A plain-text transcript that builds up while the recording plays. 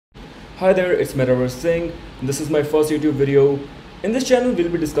Hi there, it's Metaverse Singh. This is my first YouTube video. In this channel, we'll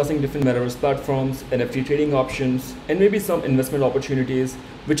be discussing different Metaverse platforms, NFT trading options, and maybe some investment opportunities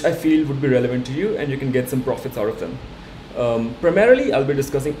which I feel would be relevant to you and you can get some profits out of them. Primarily, I'll be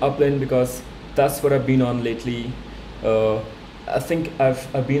discussing Upland because that's what I've been on lately. I think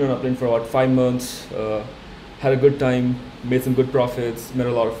I've been on Upland for about 5 months, had a good time, made some good profits, met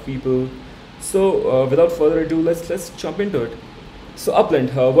a lot of people. So without further ado, let's jump into it. So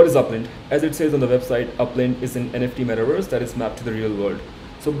Upland, what is Upland? As it says on the website, Upland is an NFT metaverse that is mapped to the real world.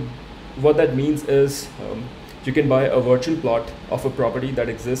 So what that means is you can buy a virtual plot of a property that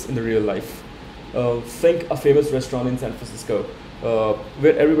exists in the real life. Think a famous restaurant in San Francisco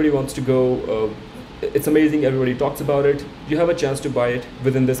where everybody wants to go. It's amazing, everybody talks about it. You have a chance to buy it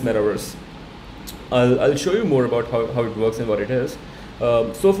within this metaverse. I'll show you more about how it works and what it is.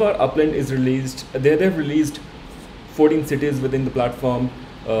 So far, Upland is released. They've released 14 cities within the platform,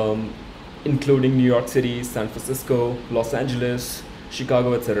 including New York City, San Francisco, Los Angeles,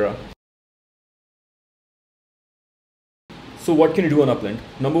 Chicago, etc. So what can you do on Upland?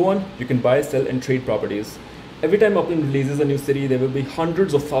 Number one, you can buy, sell, and trade properties. Every time Upland releases a new city, there will be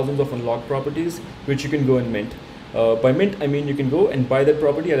hundreds of thousands of unlocked properties which you can go and mint. By mint, I mean you can go and buy that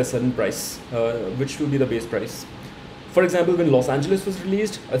property at a certain price, which will be the base price. For example, when Los Angeles was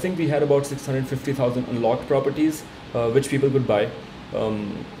released, I think we had about 650,000 unlocked properties, which people could buy.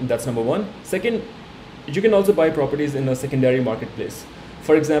 That's number one. Second, you can also buy properties in a secondary marketplace.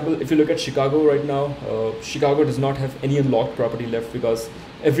 For example, if you look at Chicago right now, Chicago does not have any unlocked property left because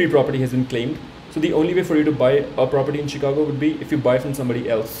every property has been claimed. So the only way for you to buy a property in Chicago would be if you buy from somebody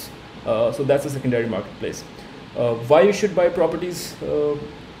else. So that's a secondary marketplace. Why you should buy properties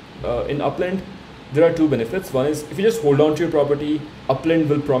in Upland? There are two benefits. One is if you just hold on to your property, Upland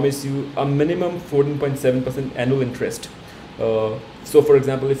will promise you a minimum 14.7% annual interest. So for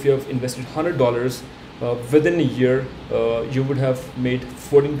example, if you have invested $100, within a year, you would have made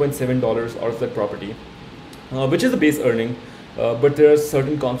 $14.7 out of that property, which is the base earning. But there are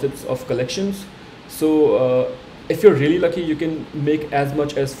certain concepts of collections. So if you're really lucky, you can make as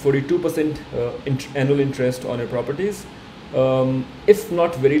much as 42% annual interest on your properties. If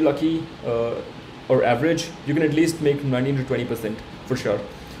not very lucky, or average, you can at least make 19 to 20% for sure.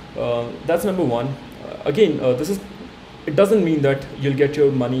 That's number one. Again, it doesn't mean that you'll get your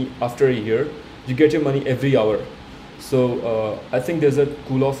money after a year. You get your money every hour. So I think there's a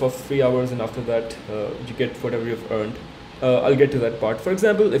cool off of 3 hours, and after that you get whatever you've earned. I'll get to that part. For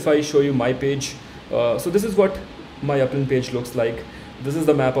example, if I show you my page, so this is what my Upland page looks like. This is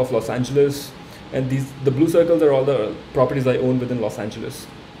the map of Los Angeles, and the blue circles are all the properties I own within Los Angeles.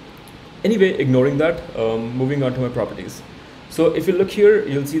 Anyway, ignoring that, moving on to my properties. So if you look here,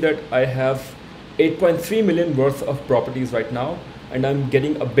 you'll see that I have 8.3 million worth of properties right now, and I'm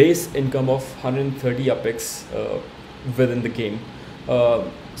getting a base income of 130 UPX within the game.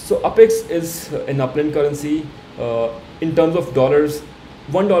 So UPX is an Upland currency. In terms of dollars,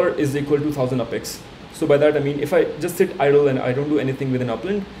 $1 is equal to 1,000 UPX. So by that I mean, if I just sit idle and I don't do anything within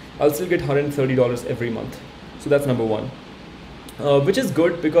Upland, I'll still get $130 every month. So that's number one. Which is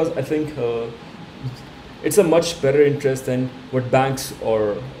good because I think it's a much better interest than what banks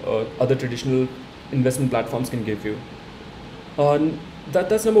or other traditional investment platforms can give you.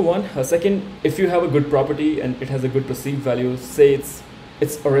 That's number one. Second, if you have a good property and it has a good perceived value, say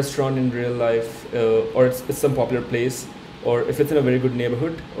it's a restaurant in real life, or it's some popular place, or if it's in a very good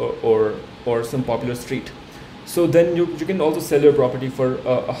neighborhood, or some popular street. So then you can also sell your property for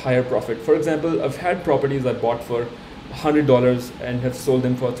a higher profit. For example, I've had properties I bought for $100 and have sold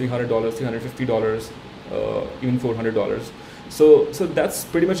them for $300, $350, even $400. So that's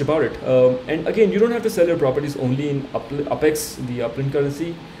pretty much about it. And again, you don't have to sell your properties only in UPX, the Upland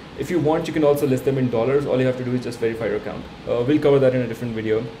currency. If you want, you can also list them in dollars. All you have to do is just verify your account. We'll cover that in a different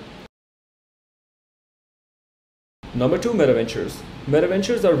video. Number two, MetaVentures.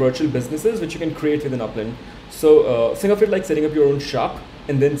 MetaVentures are virtual businesses which you can create within Upland. So think of it like setting up your own shop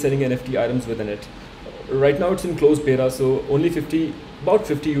and then selling NFT items within it. Right now it's in closed beta, so only about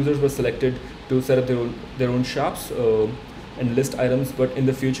 50 users were selected to set up their own shops and list items. But in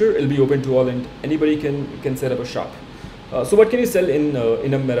the future, it'll be open to all, and anybody can set up a shop. So what can you sell in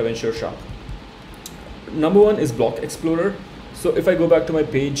a MetaVenture shop? Number one is Block Explorer. So if I go back to my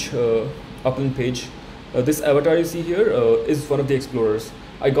page, Upland page, this avatar you see here is one of the explorers.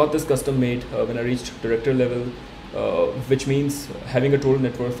 I got this custom made when I reached director level, which means having a total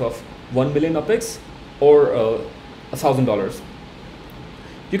net worth of 1 million UPX or $1,000.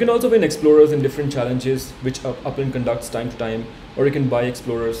 You can also win explorers in different challenges which Upland conducts time to time, or you can buy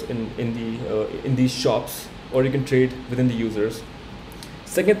explorers in these shops, or you can trade within the users.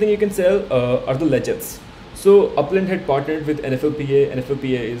 Second thing you can sell are the legends. So Upland had partnered with NFLPA.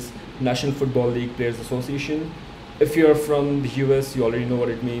 NFLPA is National Football League Players Association. If you're from the US, you already know what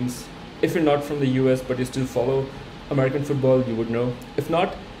it means. If you're not from the US but you still follow American football, you would know. If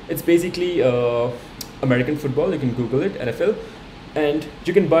not, it's basically American football. You can Google it, NFL, and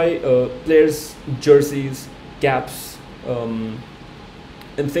you can buy players' jerseys, caps, and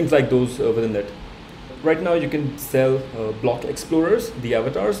things like those within it. Right now, you can sell block explorers, the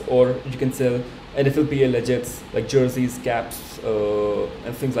avatars, or you can sell NFLPA legends like jerseys, caps,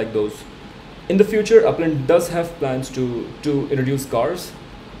 and things like those. In the future, Upland does have plans to introduce cars.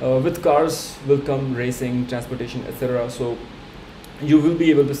 With cars will come racing, transportation, etc. So you will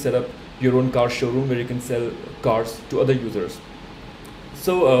be able to set up your own car showroom where you can sell cars to other users.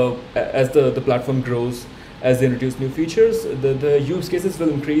 So as the platform grows, as they introduce new features, the use cases will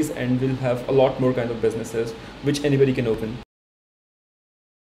increase and we'll have a lot more kind of businesses which anybody can open.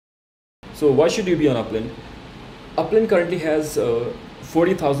 So why should you be on Upland? Upland currently has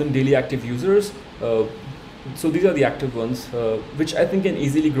 40,000 daily active users. So these are the active ones, which I think can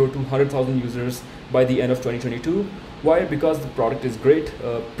easily grow to 100,000 users by the end of 2022. Why? Because the product is great.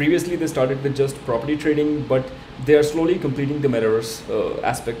 Previously they started with just property trading, but they are slowly completing the Metaverse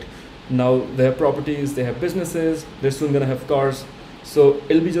aspect. Now they have properties, they have businesses, they're soon gonna have cars. So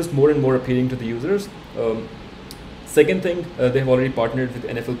it'll be just more and more appealing to the users. Second thing, they have already partnered with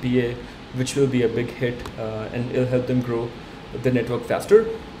NFLPA, which will be a big hit and it'll help them grow the network faster.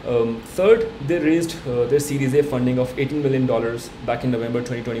 Third, they raised their Series A funding of $18 million back in November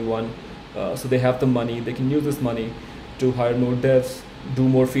 2021. So they have the money, they can use this money to hire more devs, do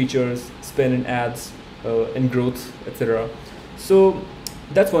more features, spend in ads and growth, etc. So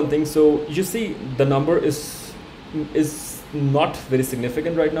that's one thing. So you see the number is not very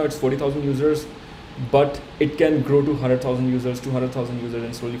significant right now. It's 40,000 users, but it can grow to 100,000 users, 200,000 users,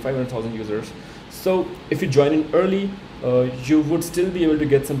 and slowly 500,000 users. So if you join in early, you would still be able to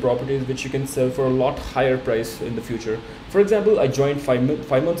get some properties which you can sell for a lot higher price in the future. For example, I joined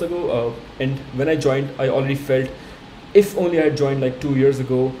 5 months ago, and when I joined, I already felt if only I had joined like 2 years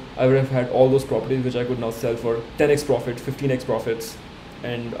ago, I would have had all those properties which I could now sell for 10x profit, 15x profits,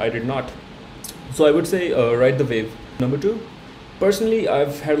 and I did not. So I would say ride the wave. Number two, personally,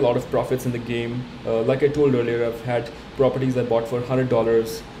 I've had a lot of profits in the game. Like I told earlier, I've had properties I bought for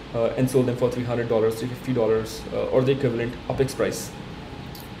 $100 and sold them for $300, $350, or the equivalent UPEX price.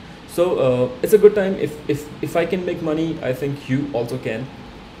 So it's a good time. If I can make money, I think you also can.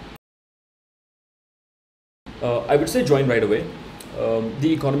 I would say join right away.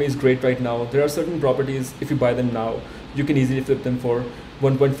 The economy is great right now. There are certain properties, if you buy them now, you can easily flip them for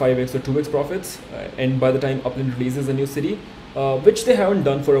 1.5x or 2x profits. And by the time Upland releases a new city, which they haven't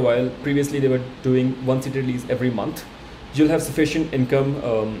done for a while, previously they were doing one city release every month, you'll have sufficient income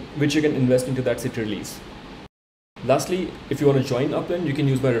which you can invest into that city release. Lastly, if you want to join Upland, you can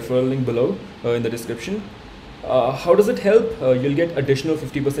use my referral link below in the description. How does it help? You'll get additional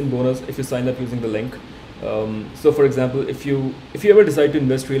 50% bonus if you sign up using the link. So for example, if you ever decide to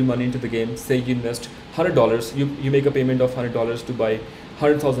invest real money into the game, say you invest $100, you make a payment of $100 to buy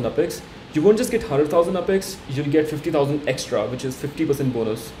 100,000 UPEX, you won't just get 100,000 UPEX, you'll get 50,000 extra, which is 50%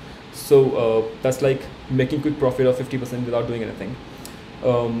 bonus. So that's like making quick profit of 50% without doing anything.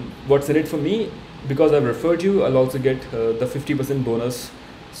 What's in it for me? Because I've referred you, I'll also get the 50% bonus.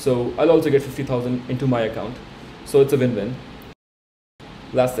 So I'll also get 50,000 into my account. So it's a win-win.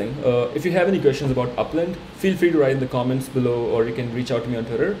 Last thing, if you have any questions about Upland, feel free to write in the comments below, or you can reach out to me on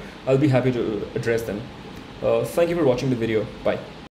Twitter. I'll be happy to address them. Thank you for watching the video. Bye.